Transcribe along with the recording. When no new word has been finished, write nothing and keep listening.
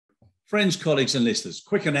Friends, colleagues and listeners,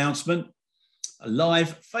 quick announcement, a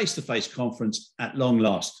live face-to-face conference at long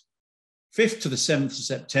last. 5th to the 7th of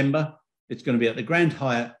September, it's going to be at the Grand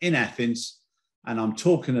Hyatt in Athens, and I'm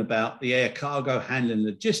talking about the Air Cargo Handling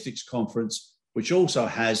Logistics Conference, which also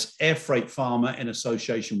has Air Freight Pharma in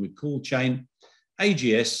association with Cool Chain,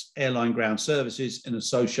 AGS, Airline Ground Services, in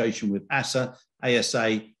association with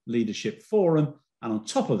ASA Leadership Forum, and on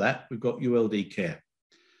top of that, we've got ULD Care.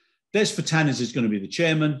 Des Fatanis is going to be the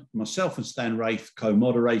chairman, myself and Stan Rafe,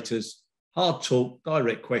 co-moderators. Hard talk,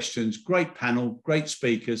 direct questions, great panel, great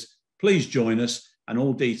speakers. Please join us, and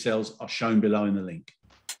all details are shown below in the link.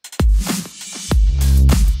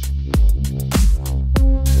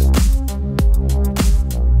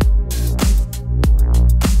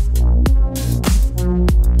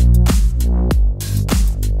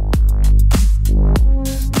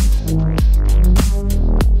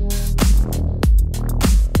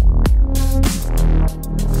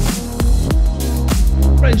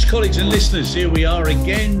 Friends, colleagues and listeners, here we are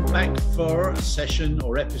again, back for session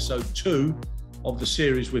or episode 2 of the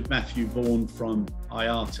series with Matthew Vaughan from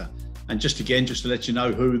IATA. And just to let you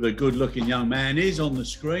know who the good-looking young man is on the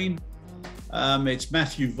screen, it's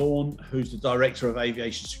Matthew Vaughan, who's the Director of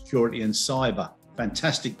Aviation Security and Cyber.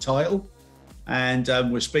 Fantastic title. And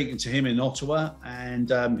we're speaking to him in Ottawa,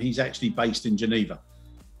 and he's actually based in Geneva.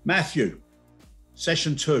 Matthew,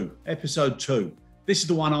 session 2, episode 2. This is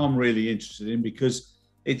the one I'm really interested in because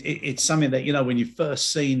it's something that, you know, when you've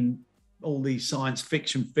first seen all these science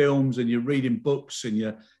fiction films and you're reading books and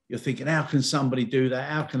you're thinking, how can somebody do that?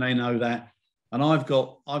 How can they know that? And I've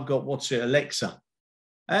got what's it, Alexa.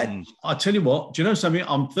 I tell you what, do you know something?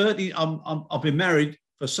 I'm 30. I've been married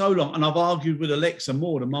for so long, and I've argued with Alexa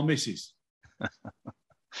more than my missus.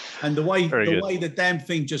 And the way the damn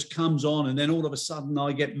thing just comes on, and then all of a sudden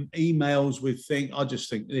I get emails with things. I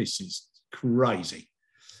just think this is crazy.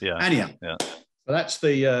 Yeah. Anyhow. Yeah. So that's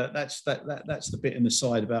the bit in the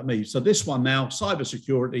side about me. So this one now,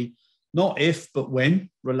 cybersecurity, not if, but when,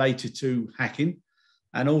 related to hacking,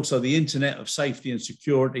 and also the Internet of Safety and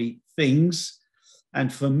Security things.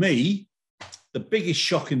 And for me, the biggest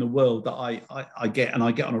shock in the world that I get, and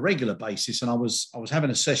I get on a regular basis, and I was having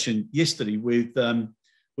a session yesterday with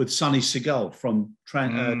Sunny Segal from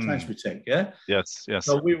Transpotec. Yeah. Yes.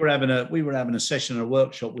 So we were having a session, a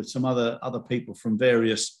workshop with some other people from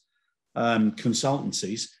various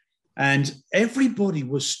consultancies, and everybody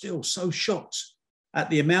was still so shocked at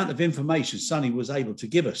the amount of information Sunny was able to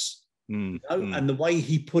give us, and the way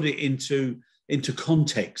he put it into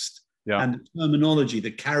context, and the terminology,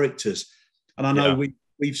 the characters. And I know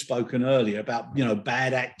we've spoken earlier about, you know,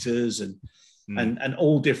 bad actors and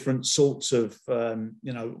all different sorts of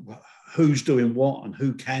you know, who's doing what and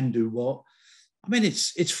who can do what. I mean,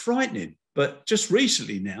 it's frightening. But just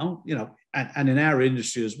recently now, you know, and in our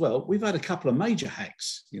industry as well, we've had a couple of major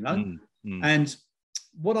hacks, you know. And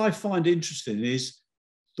what I find interesting is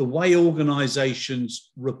the way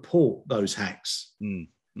organizations report those hacks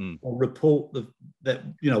or report that,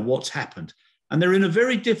 you know, what's happened. And they're in a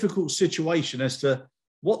very difficult situation as to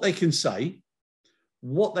what they can say,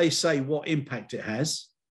 what impact it has,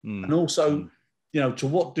 and also, you know, to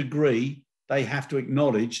what degree they have to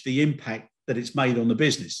acknowledge the impact that it's made on the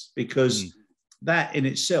business, because that in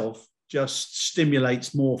itself just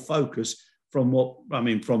stimulates more focus from what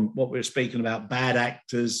we're speaking about, bad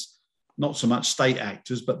actors, not so much state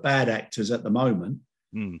actors, but bad actors at the moment.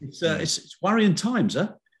 It's worrying times,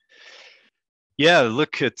 huh? Yeah,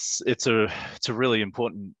 look, it's a really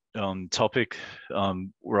important topic.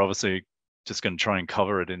 We're obviously just going to try and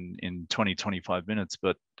cover it in 20-25 minutes,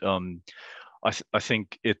 but I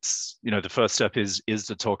think it's, you know, the first step is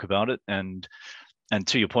to talk about it, and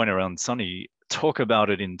to your point around Sunny, talk about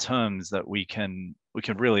it in terms that we can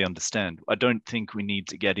really understand. I don't think we need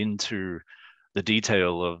to get into the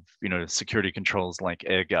detail of, you know, security controls like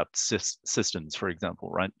air gap systems, for example,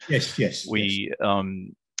 right? Yes. We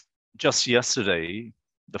just yesterday,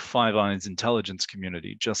 the Five Eyes intelligence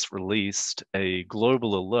community just released a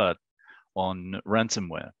global alert on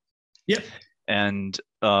ransomware. Yep. And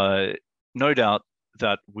no doubt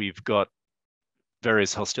that we've got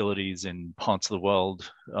various hostilities in parts of the world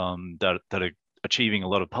that are achieving a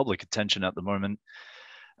lot of public attention at the moment.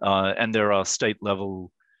 And there are state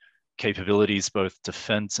level capabilities, both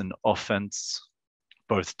defense and offense,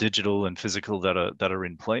 both digital and physical, that are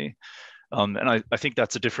in play. And I think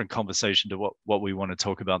that's a different conversation to what we want to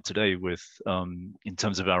talk about today with in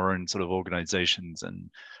terms of our own sort of organizations and,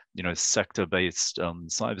 you know, sector-based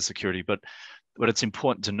cybersecurity. But it's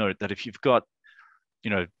important to note that if you've got, you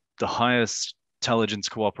know, the highest intelligence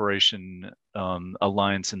cooperation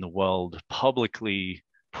alliance in the world publicly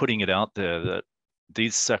putting it out there that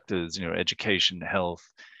these sectors, education, health,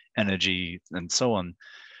 energy, and so on.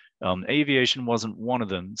 Aviation wasn't one of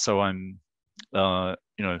them, so I'm, kind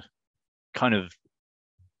of,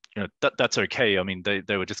 that's okay. I mean,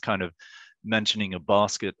 they were just kind of mentioning a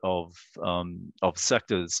basket of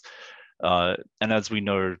sectors, and as we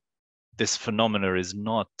know, this phenomena is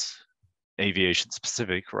not aviation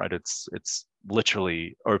specific, right? It's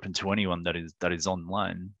literally open to anyone that is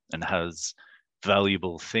online and has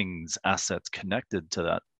valuable things, assets connected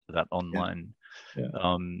to that online.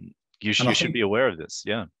 Yeah. You should be aware of this.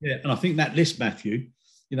 Yeah. Yeah, and I think that list, Matthew,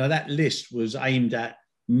 that list was aimed at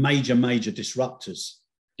major disruptors.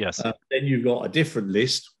 Yes. Then you've got a different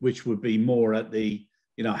list, which would be more at the,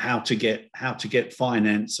 how to get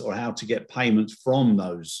finance or how to get payments from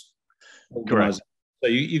those organizations. So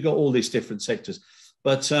you got all these different sectors,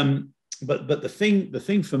 but the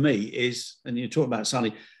thing for me is, and you're talking about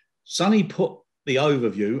Sunny put the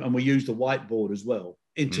overview, and we used the whiteboard as well,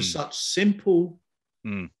 into such simple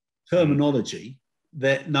terminology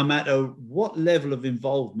that no matter what level of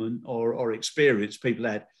involvement or experience people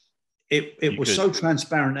had, it was so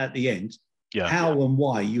transparent at the end, how and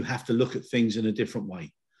why you have to look at things in a different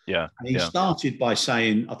way. Yeah. And he started by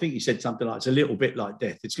saying, I think he said something like, it's a little bit like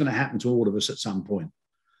death. It's going to happen to all of us at some point.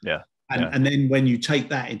 Yeah. And then when you take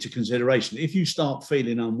that into consideration, if you start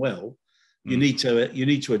feeling unwell, you need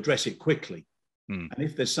to address it quickly. And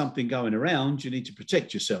if there's something going around, you need to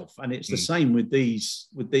protect yourself. And it's the same with these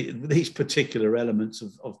particular elements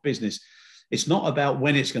of business. It's not about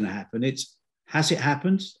when it's going to happen. It's, has it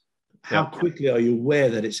happened? How quickly are you aware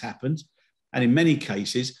that it's happened? And in many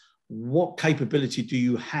cases, what capability do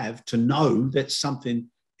you have to know that something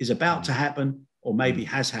is about to happen or maybe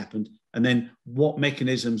has happened? And then what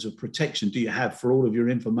mechanisms of protection do you have for all of your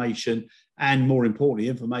information, and more importantly,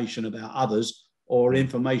 information about others, or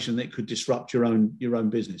information that could disrupt your own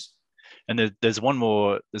business? And there's one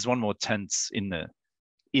more tense in there.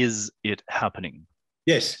 Is it happening?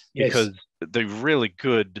 Yes. Because the really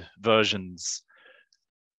good versions,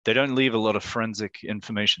 they don't leave a lot of forensic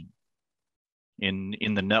information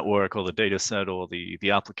in the network or the data set or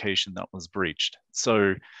the application that was breached.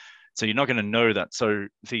 So you're not going to know that. So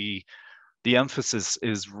the emphasis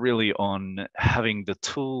is really on having the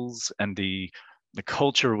tools and the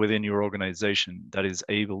culture within your organization that is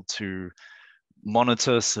able to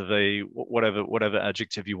monitor, survey, whatever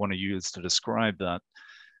adjective you want to use to describe that,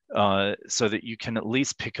 so that you can at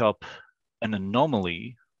least pick up an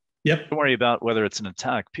anomaly. Yep. Don't worry about whether it's an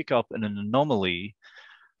attack. Pick up an anomaly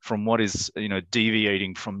from what is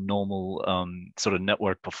deviating from normal sort of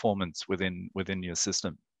network performance within your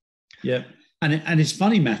system. Yeah. And it's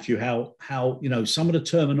funny, Matthew, how some of the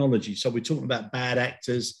terminology. So we're talking about bad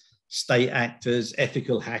actors, state actors,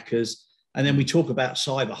 ethical hackers, and then we talk about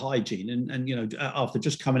cyber hygiene. And after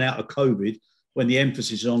just coming out of COVID, when the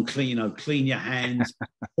emphasis is on clean your hands,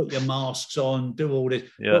 put your masks on, do all this.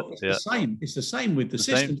 The same. It's the same with the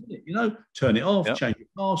system. Turn it off, change your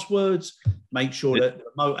passwords, make sure that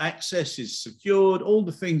remote access is secured. All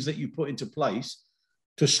the things that you put into place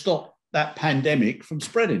to stop that pandemic from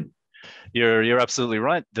spreading. You're absolutely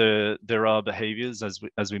right. There are behaviors, as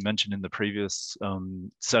we mentioned in the previous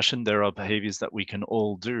session. There are behaviors that we can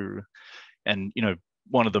all do, and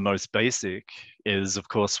one of the most basic is, of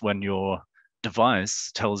course, when your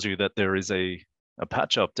device tells you that there is a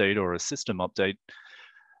patch update or a system update.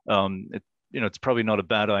 It's probably not a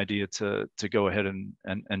bad idea to go ahead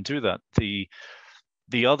and do that.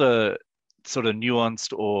 The other sort of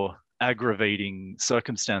nuanced or aggravating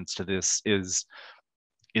circumstance to this is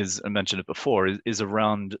I mentioned it before, is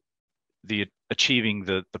around the achieving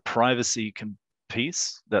the privacy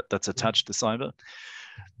piece that's attached to cyber.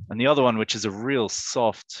 And the other one, which is a real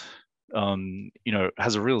soft,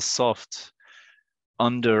 has a real soft,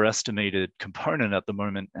 underestimated component at the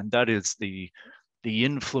moment, and that is the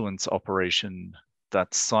influence operation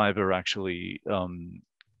that cyber actually,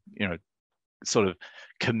 sort of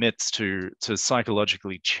commits to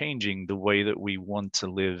psychologically changing the way that we want to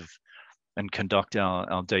live and conduct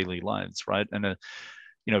our daily lives, right? And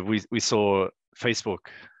we saw Facebook,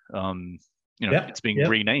 it's being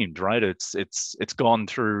renamed, right? It's gone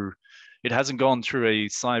through. It hasn't gone through a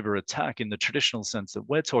cyber attack in the traditional sense that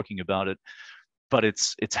we're talking about it, but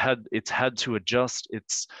it's had to adjust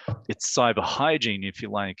its cyber hygiene, if you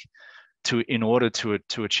like, in order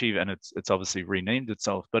to achieve, and it's obviously renamed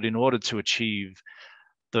itself, but in order to achieve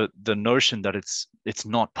the notion that it's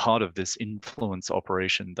not part of this influence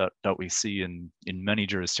operation that we see in many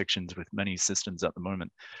jurisdictions with many systems at the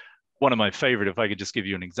moment. One of my favorite, if I could just give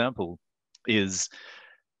you an example, is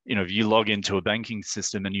if you log into a banking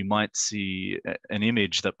system and you might see an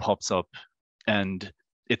image that pops up, and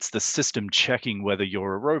it's the system checking whether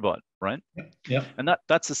you're a robot, right? Yeah. And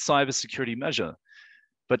that's a cybersecurity measure.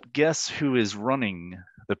 But guess who is running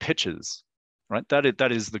the pitches, right?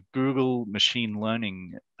 That is the Google machine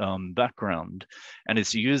learning background, and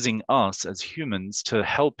it's using us as humans to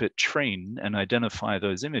help it train and identify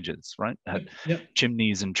those images, right? Had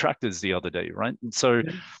chimneys and tractors the other day, right? And so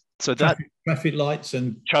traffic lights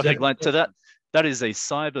and traffic lights. So that is a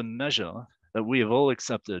cyber measure that we have all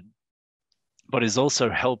accepted, but is also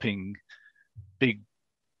helping big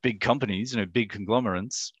companies, big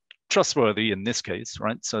conglomerates, trustworthy in this case,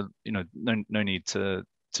 right? So no need to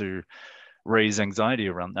raise anxiety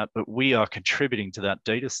around that, but we are contributing to that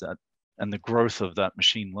data set and the growth of that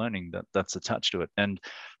machine learning that's attached to it. And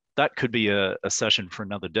that could be a session for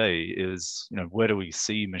another day. Is where do we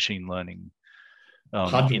see machine learning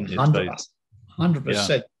in this space?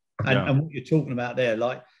 100%. And what you're talking about there,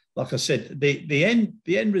 like I said, the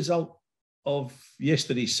end result of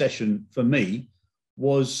yesterday's session for me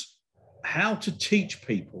was how to teach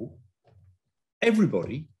people,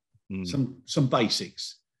 everybody, some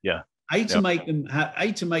basics. Yeah. To make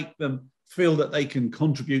them feel that they can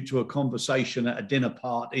contribute to a conversation at a dinner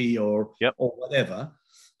party or whatever,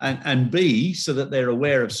 and B, so that they're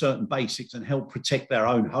aware of certain basics and help protect their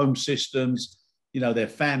own home systems, their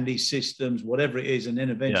family systems, whatever it is, and then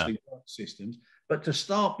eventually work systems. But to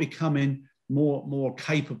start becoming more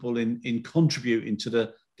capable in contributing to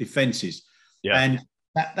the defenses. Yeah. And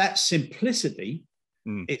that simplicity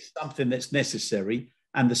is something that's necessary,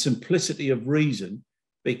 and the simplicity of reason,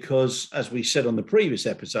 because as we said on the previous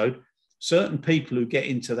episode, certain people who get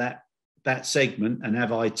into that segment and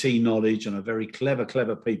have IT knowledge and are very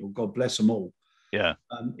clever people, God bless them all. Yeah.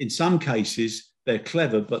 In some cases, they're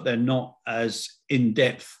clever, but they're not as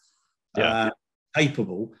in-depth,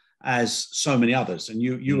 capable as so many others. And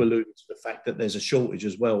you alluded to the fact that there's a shortage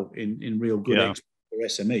as well in real good experts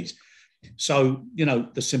for SMEs. So,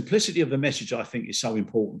 the simplicity of the message, I think, is so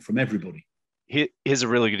important from everybody. Here's a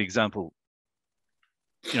really good example.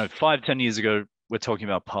 5-10 years ago, we're talking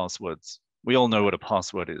about passwords. We all know what a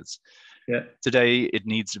password is. Yeah. Today, it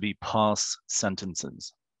needs to be pass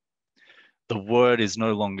sentences. The word is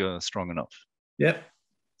no longer strong enough. Yeah.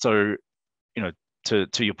 So, to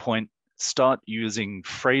your point, start using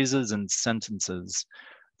phrases and sentences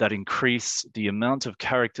that increase the amount of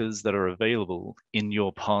characters that are available in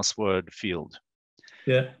your password field.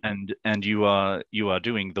 Yeah. And you are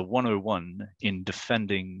doing the 101 in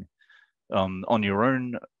defending on your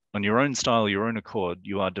own style, your own accord.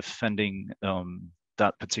 You are defending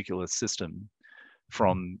that particular system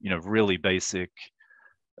from really basic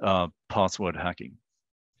password hacking.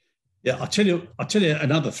 Yeah, I'll tell you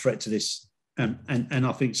another threat to this, and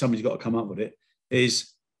I think somebody's got to come up with it,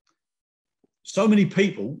 is so many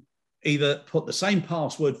people either put the same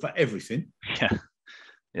password for everything,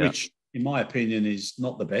 which in my opinion is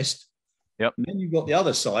not the best. Yep. And then you've got the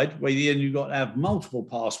other side where you've got to have multiple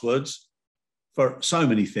passwords for so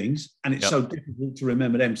many things, and it's so difficult to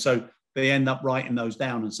remember them. So they end up writing those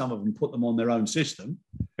down, and some of them put them on their own system.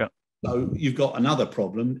 Yeah. So you've got another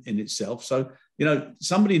problem in itself. So,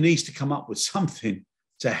 somebody needs to come up with something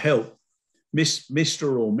to help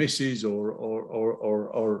Mr. or Mrs.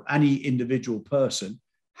 or any individual person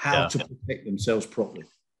how to protect themselves properly.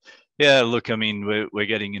 Yeah, look, I mean, we're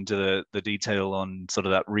getting into the detail on sort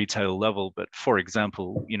of that retail level, but for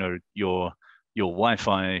example, your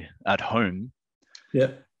Wi-Fi at home,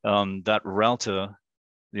 that router,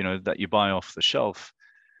 that you buy off the shelf,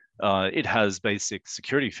 it has basic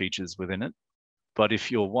security features within it. But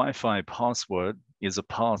if your Wi-Fi password is a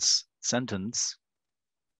pass sentence,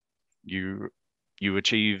 you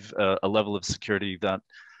achieve a level of security that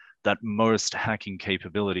most hacking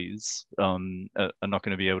capabilities are not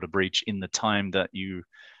going to be able to breach in the time that you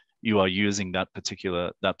are using that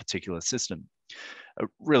particular system. A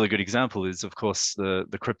really good example is, of course,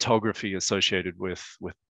 the cryptography associated with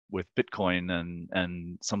Bitcoin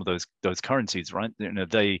and some of those currencies, right?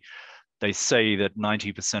 They say that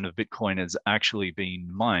 90% of Bitcoin has actually been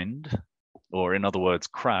mined, or in other words,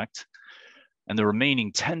 cracked, and the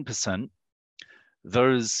remaining 10%,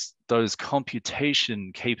 those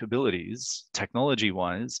computation capabilities,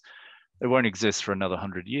 technology-wise, they won't exist for another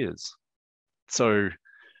 100 years. So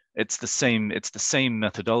it's the same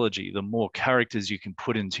methodology. The more characters you can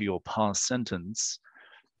put into your pass sentence,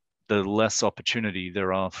 the less opportunity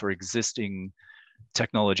there are for existing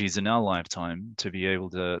technologies in our lifetime to be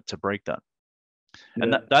able to break that.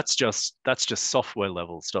 And that's just software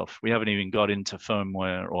level stuff. We haven't even got into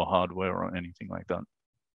firmware or hardware or anything like that.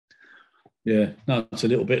 Yeah, no, it's a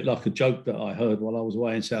little bit like a joke that I heard while I was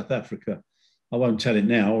away in South Africa. I won't tell it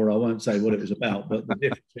now, or I won't say what it was about, but the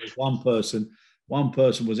difference was one person one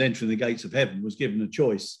person was entering the gates of heaven, was given a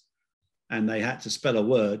choice, and they had to spell a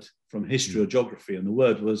word from history or geography, and the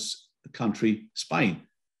word was the country Spain.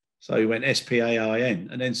 So he went Spain,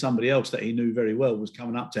 and then somebody else that he knew very well was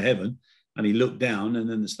coming up to heaven, and he looked down, and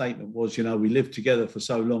then the statement was, you know, we lived together for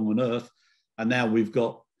so long on earth, and now we've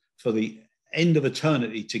got for the end of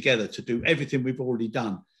eternity together to do everything we've already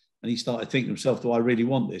done. And he started thinking to himself, do I really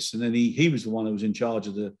want this? And then he was the one who was in charge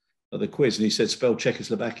of the quiz, and he said, spell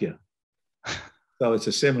Czechoslovakia. So it's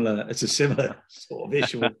a similar sort of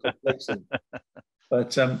issue of complexity.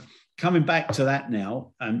 But coming back to that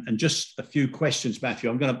now, and just a few questions, Matthew.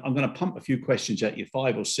 I'm gonna pump a few questions at you,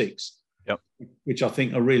 5 or 6, yep, which I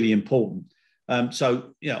think are really important.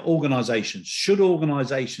 So, you know, should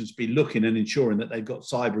organizations be looking and ensuring that they've got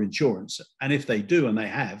cyber insurance? And if they do, and they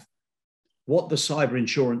have, what does cyber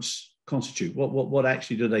insurance constitute? What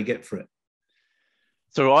actually do they get for it?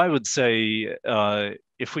 So I would say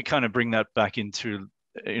if we kind of bring that back into,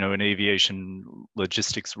 you know, an aviation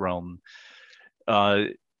logistics realm,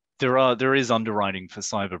 there is underwriting for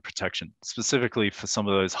cyber protection, specifically for some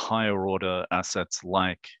of those higher order assets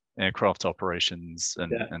like aircraft operations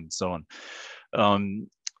and so on.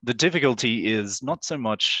 The difficulty is not so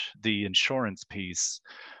much the insurance piece,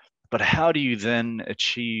 but how do you then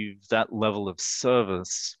achieve that level of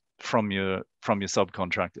service from your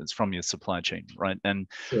subcontractors, from your supply chain, right? And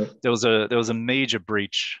sure, there was a major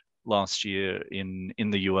breach last year in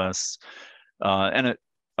the US, and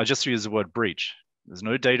I just use the word breach. There's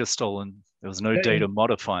no data stolen. There was no data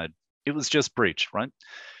modified. It was just breach, right?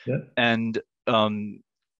 Yeah. And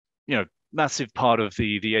you know, massive part of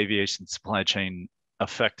the aviation supply chain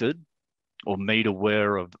affected or made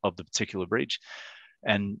aware of the particular breach,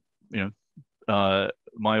 and you know,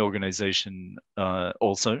 my organization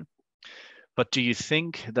also. But do you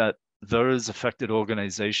think that those affected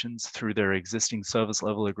organizations, through their existing service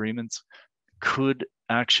level agreements, could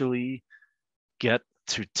actually get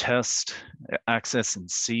to test, access, and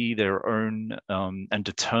see their own and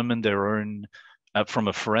determine their own, from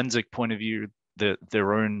a forensic point of view,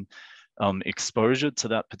 their own exposure to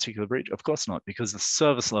that particular breach? Of course not, because the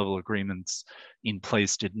service level agreements in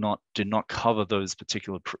place did not cover those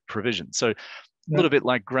particular provisions. So a little bit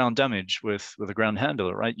like ground damage with a ground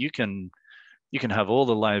handler, right? You can have all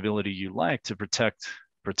the liability you like to protect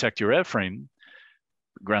your airframe.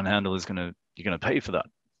 Ground handler is you're gonna pay for that,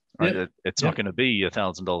 right? It's not going to be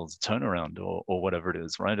 $1,000 a turnaround or whatever it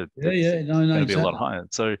is, right? It's going to be a lot higher.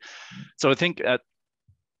 So I think at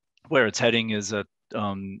where it's heading is that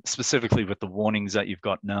specifically with the warnings that you've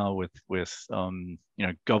got now with you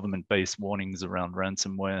know, government-based warnings around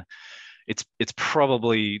ransomware, it's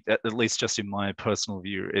probably, at least just in my personal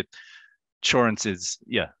view, insurance is,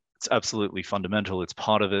 it's absolutely fundamental. It's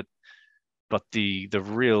part of it, but the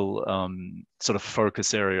real sort of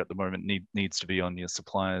focus area at the moment needs to be on your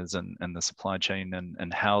suppliers and the supply chain,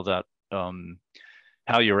 and how that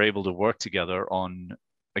how you're able to work together on,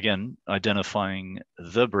 again, identifying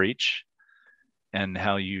the breach and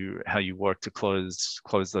how you work to close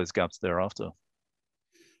those gaps thereafter.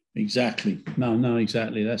 Exactly. No,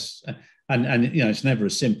 exactly. That's and you know, it's never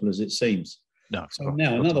as simple as it seems. No. So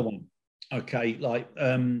now another one. Okay, like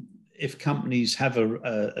if companies have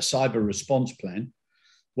a cyber response plan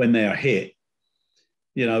when they are hit,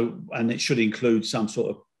 you know, and it should include some sort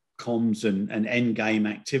of comms and end game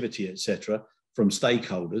activity, etc., from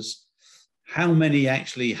stakeholders. How many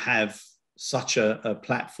actually have such a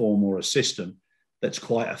platform or a system that's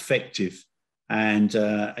quite effective and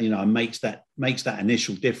you know, makes that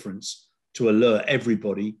initial difference to alert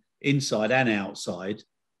everybody inside and outside,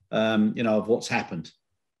 you know, of what's happened?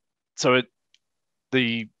 So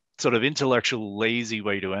the sort of intellectual lazy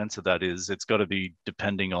way to answer that is it's got to be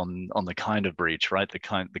depending on the kind of breach, right? The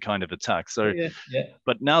kind of attack. So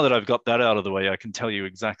but now that I've got that out of the way, I can tell you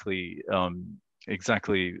exactly the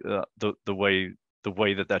way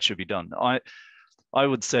that should be done. I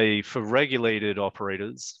would say for regulated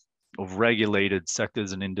operators or regulated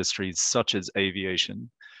sectors and industries such as aviation,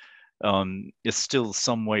 is still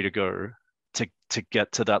some way to go to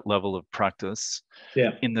get to that level of practice.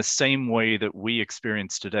 In the same way that we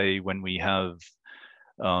experience today when we have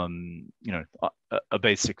you know, a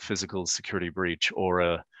basic physical security breach or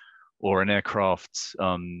an aircraft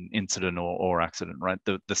incident or accident, right?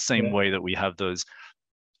 The same way that we have those.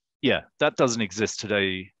 That doesn't exist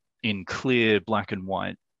today in clear black and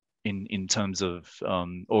white in terms of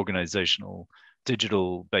organizational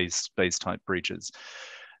digital base type breaches.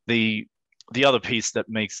 The other piece that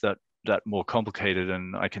makes that more complicated,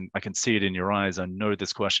 and I can see it in your eyes, I know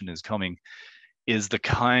this question is coming, is the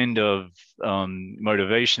kind of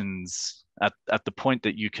motivations at the point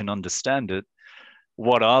that you can understand it,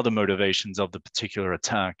 what are the motivations of the particular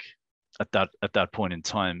attack at that point in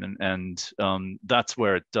time, and that's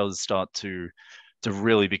where it does start to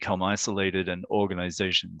really become isolated and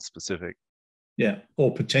organization specific. Yeah,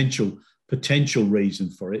 or potential reason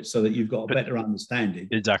for it, so that you've got a better understanding.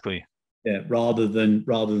 Exactly. Yeah, rather than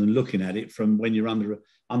looking at it from when you're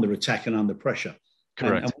under attack and under pressure.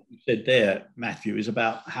 Correct. And what you said there, Matthew, is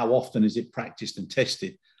about how often is it practiced and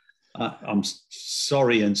tested. I'm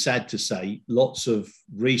sorry and sad to say, lots of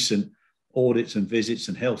recent audits and visits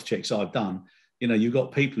and health checks I've done, you've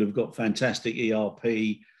got people who've got fantastic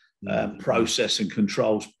ERP process and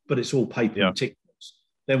controls, but it's all paper and tick box.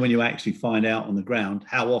 Then when you actually find out on the ground,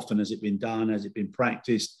 how often has it been done? Has it been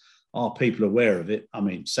practiced? Are people aware of it? I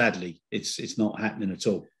mean, sadly, it's not happening at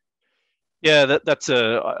all. Yeah,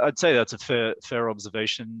 I'd say that's a fair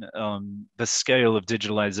observation. The scale of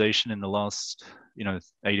digitalization in the last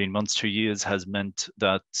 18 months, 2 years has meant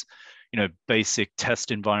that basic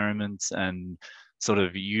test environments and sort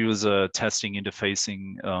of user testing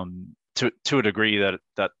interfacing to a degree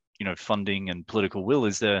that funding and political will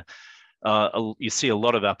is there. You see a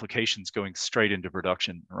lot of applications going straight into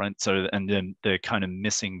production, right? So, and then they're kind of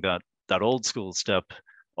missing that old school step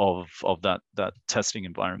of that testing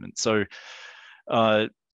environment. So, but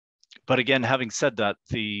again, having said that,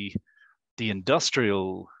 the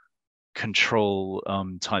industrial control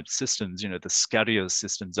type systems, the SCADA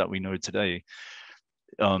systems that we know today,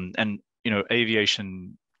 and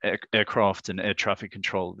aviation, aircraft and air traffic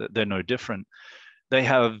control, they're no different. They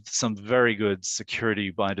have some very good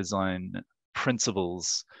security by design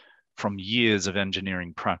principles from years of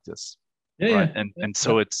engineering practice, right? And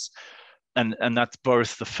so it's and that's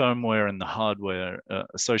both the firmware and the hardware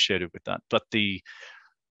associated with that. But the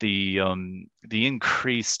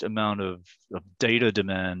increased amount of data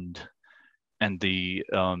demand and the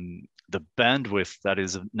bandwidth that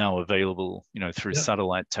is now available, through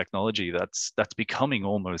satellite technology, that's becoming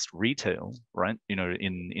almost retail, right?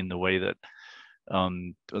 In the way that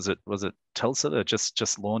was it Telsa that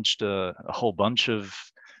just launched a whole bunch of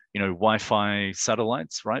Wi-Fi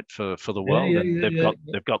satellites, right, for the world, and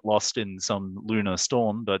they've got lost in some lunar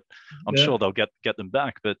storm, but I'm sure they'll get them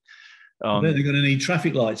back. But they're going to need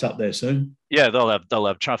traffic lights up there soon. Yeah, they'll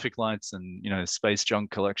have traffic lights and space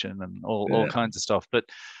junk collection and all kinds of stuff. But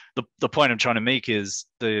the point I'm trying to make is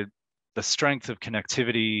the strength of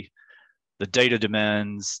connectivity, the data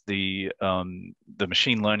demands, the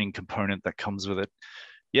machine learning component that comes with it.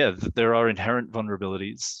 Yeah, there are inherent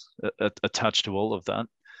vulnerabilities attached to all of that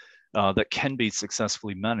that can be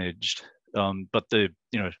successfully managed. But to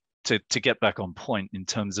get back on point in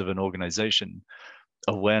terms of an organization,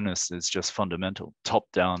 awareness is just fundamental, top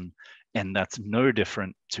down, and that's no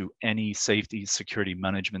different to any safety security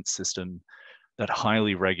management system that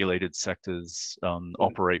highly regulated sectors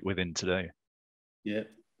operate within today. Yeah,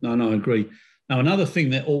 no, I agree. Now, another thing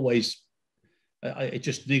that always it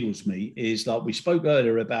just niggles me is, like we spoke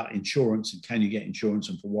earlier about insurance and can you get insurance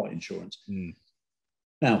and for what insurance.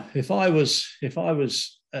 Now, if I was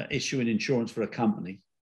issuing insurance for a company,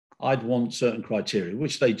 I'd want certain criteria,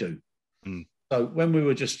 which they do. So when we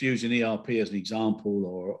were just using ERP as an example,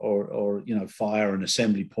 or fire and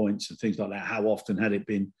assembly points and things like that, how often had it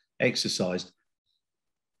been exercised?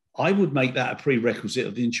 I would make that a prerequisite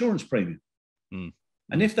of the insurance premium.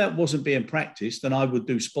 And if that wasn't being practiced, then I would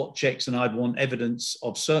do spot checks and I'd want evidence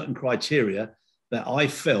of certain criteria that I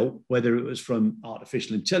felt, whether it was from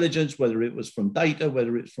artificial intelligence, whether it was from data,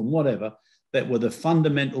 whether it's from whatever, that were the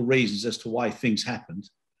fundamental reasons as to why things happened.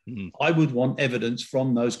 I would want evidence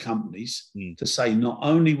from those companies to say not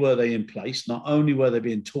only were they in place, not only were they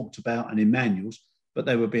being talked about and in manuals, but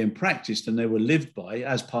they were being practiced and they were lived by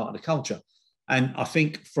as part of the culture. And I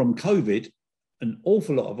think from COVID, an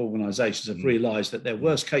awful lot of organizations have realized that their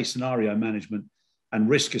worst case scenario management and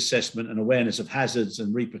risk assessment and awareness of hazards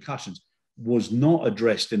and repercussions was not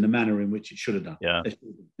addressed in the manner in which it should have done.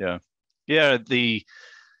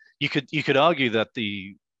 You could argue that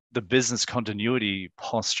the business continuity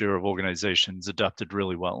posture of organizations adapted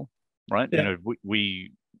really well, right?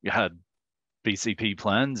 We had BCP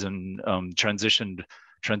plans and transitioned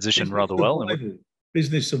rather well.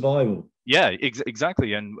 Business survival. Yeah,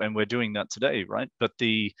 exactly, and we're doing that today, right? But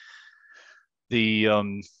the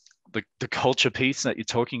culture piece that you're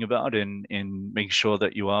talking about in making sure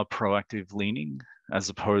that you are proactive leaning as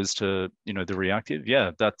opposed to the reactive,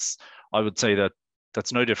 I would say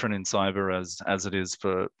that's no different in cyber as it is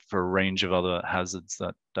for a range of other hazards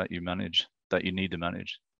that you manage, that you need to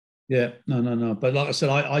manage. Yeah, no. But like I said,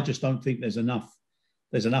 I just don't think there's enough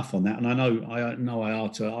on that. And I know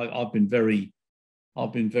IATA, I've been very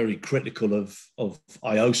I've been very critical of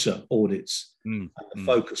IOSA audits and the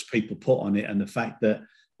focus people put on it, and the fact that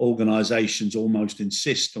organisations almost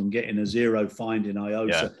insist on getting a zero find in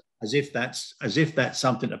IOSA, as if that's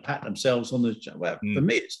something to pat themselves on the. Well, for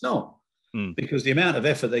me, it's not, because the amount of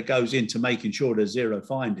effort that goes into making sure there's zero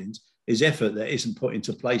findings is effort that isn't put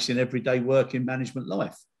into place in everyday work in management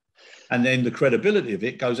life. And then the credibility of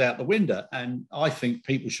it goes out the window. And I think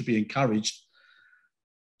people should be encouraged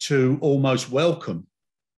to almost welcome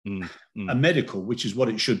a medical, which is what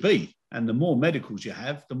it should be. And the more medicals you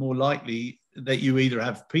have, the more likely that you either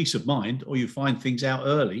have peace of mind or you find things out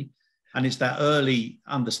early. And it's that early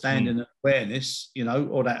understanding and awareness,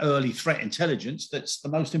 or that early threat intelligence that's the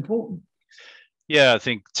most important. Yeah, I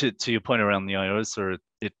think to your point around the IOSA,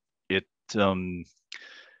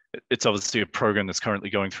 it's obviously a program that's currently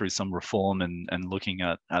going through some reform and looking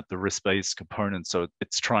at the risk-based component. So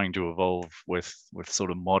it's trying to evolve with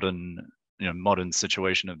sort of modern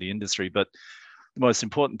situation of the industry. But the most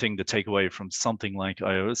important thing to take away from something like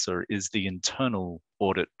IOSA is the internal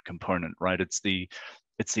audit component, right? It's the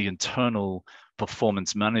internal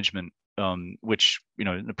performance management, which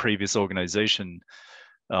in the previous organization,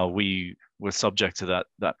 we were subject to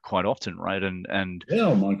that quite often, right? And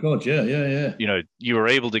oh my God, yeah. You were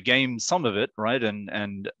able to game some of it, right?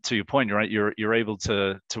 And to your point, right, you're able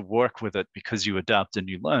to work with it because you adapt and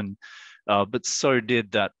you learn. But so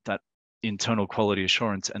did that internal quality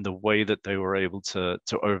assurance and the way that they were able to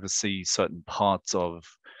oversee certain parts of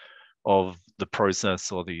the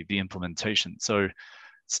process or the implementation. So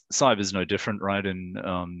cyber is no different, right? And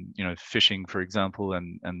phishing, for example,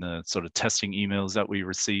 and the sort of testing emails that we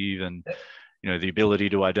receive, and the ability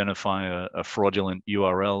to identify a fraudulent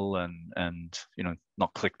URL and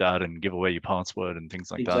not click that and give away your password and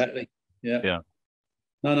things like that. Exactly. Yeah.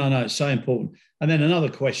 No, it's so important. And then another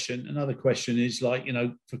question is, like,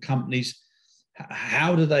 for companies,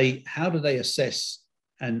 how do they assess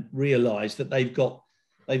and realize that they've got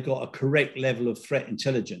a correct level of threat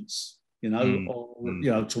intelligence, or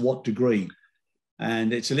to what degree?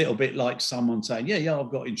 And it's a little bit like someone saying, yeah,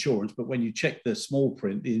 I've got insurance, but when you check the small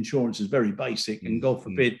print, the insurance is very basic, and God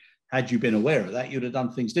forbid, had you been aware of that, you'd have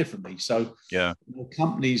done things differently. So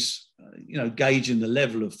companies, gauging the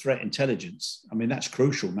level of threat intelligence, I mean, that's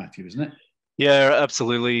crucial, Matthew, isn't it? Yeah,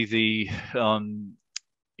 absolutely. The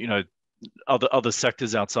other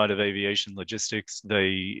sectors outside of aviation, logistics,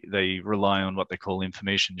 they rely on what they call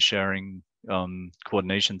information sharing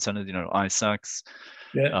coordination centers, ISACs.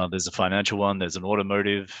 There's a financial one, there's an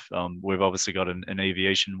automotive. We've obviously got an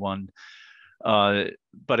aviation one.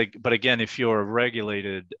 But again, if you're a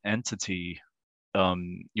regulated entity,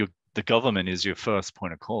 the government is your first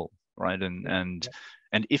point of call, right? And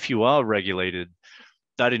if you are regulated,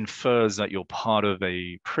 that infers that you're part of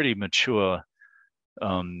a pretty mature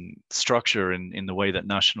structure in the way that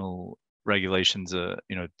national regulations are,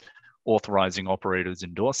 authorizing operators,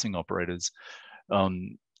 endorsing operators.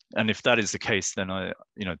 And if that is the case, then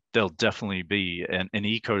there'll definitely be an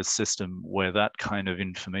ecosystem where that kind of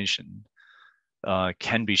information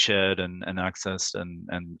can be shared and accessed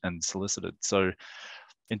and solicited. So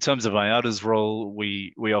in terms of IATA's role,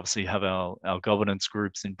 we obviously have our governance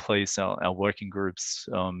groups in place, our working groups,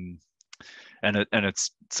 and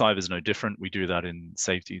it's cyber is no different. We do that in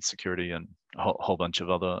safety, security, and a whole bunch of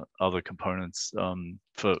other components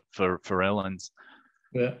for airlines.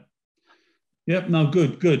 Yeah. Yep. No,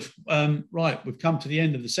 good. Right, we've come to the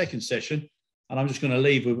end of the second session, and I'm just going to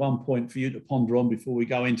leave with one point for you to ponder on before we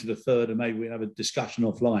go into the third, and maybe we have a discussion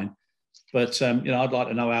offline. But I'd like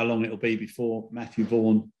to know how long it'll be before Matthew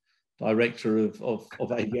Vaughan, Director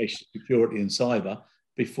of Aviation Security and Cyber,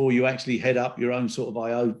 before you actually head up your own sort of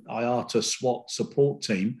IATA SWAT support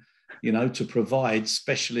team, to provide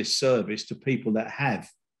specialist service to people that have,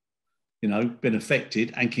 been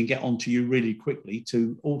affected and can get onto you really quickly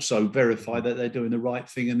to also verify that they're doing the right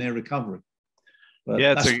thing in their recovery. But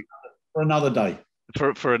that's for another day.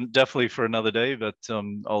 Definitely for another day, but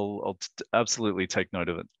I'll absolutely take note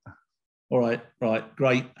of it. All right,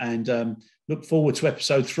 great. And look forward to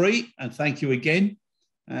episode 3, and thank you again.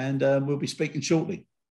 And we'll be speaking shortly.